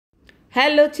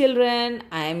Hello children,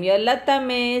 I am your Lata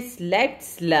Miss.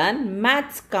 Let's learn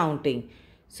maths counting.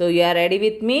 So you are ready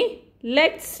with me?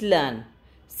 Let's learn.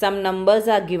 Some numbers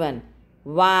are given.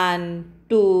 1,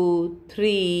 2,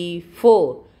 3,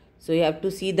 4. So you have to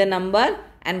see the number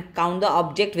and count the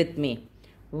object with me.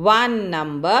 1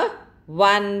 number,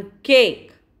 1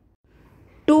 cake.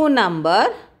 2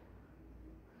 number,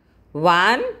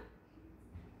 1,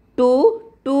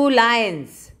 2, 2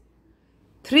 lions.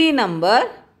 3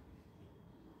 number,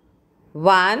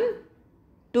 1,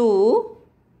 2,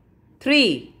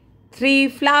 3. 3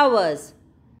 flowers.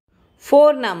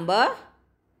 4 number.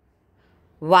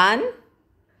 1,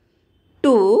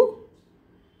 2,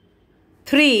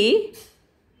 3,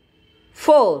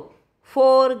 4.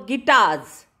 4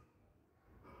 guitars.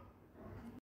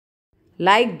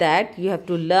 Like that, you have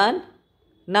to learn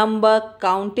number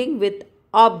counting with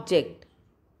object.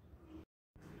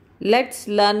 Let's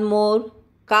learn more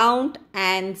count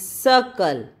and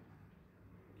circle.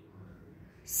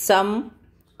 Some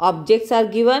objects are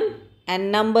given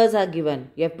and numbers are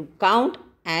given. You have to count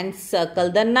and circle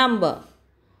the number.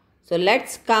 So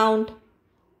let's count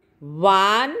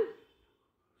 1,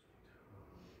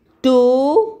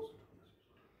 2,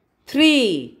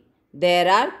 3. There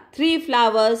are 3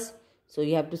 flowers. So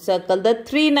you have to circle the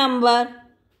 3 number.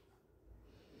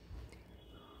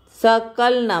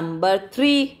 Circle number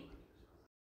 3.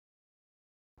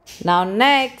 Now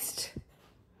next.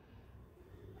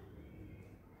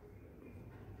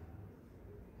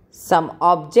 Some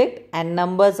object and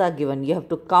numbers are given. You have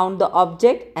to count the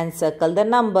object and circle the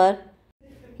number.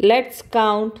 Let's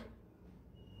count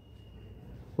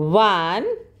 1,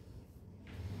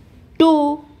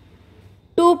 2.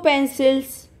 2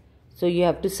 pencils. So you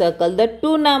have to circle the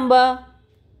 2 number.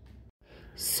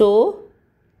 So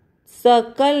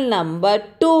circle number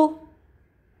 2.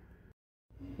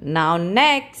 Now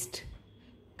next,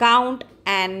 count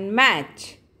and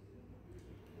match.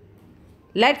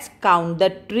 Let's count the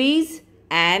trees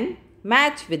and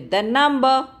match with the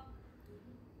number.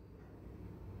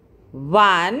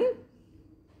 1,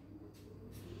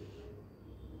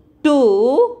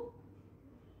 2,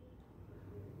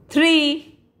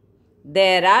 3.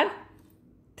 There are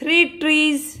 3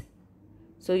 trees.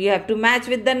 So you have to match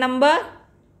with the number.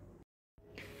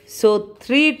 So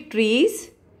 3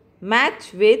 trees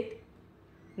match with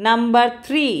number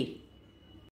 3.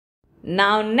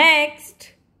 Now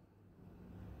next,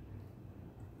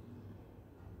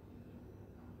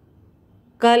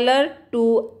 color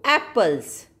 2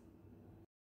 apples.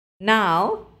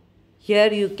 Now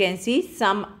here you can see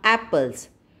some apples.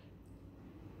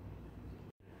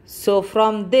 So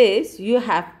from this you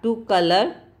have to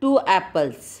color 2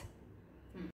 apples.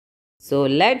 So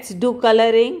let's do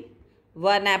coloring.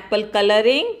 1 apple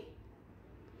coloring,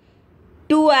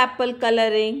 2 apple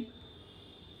coloring.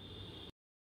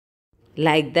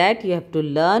 Like that you have to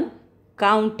learn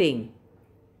counting.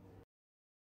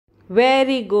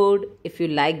 Very good. If you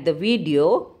like the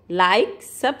video, like,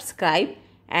 subscribe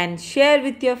and share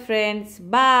with your friends.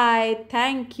 Bye.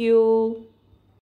 Thank you.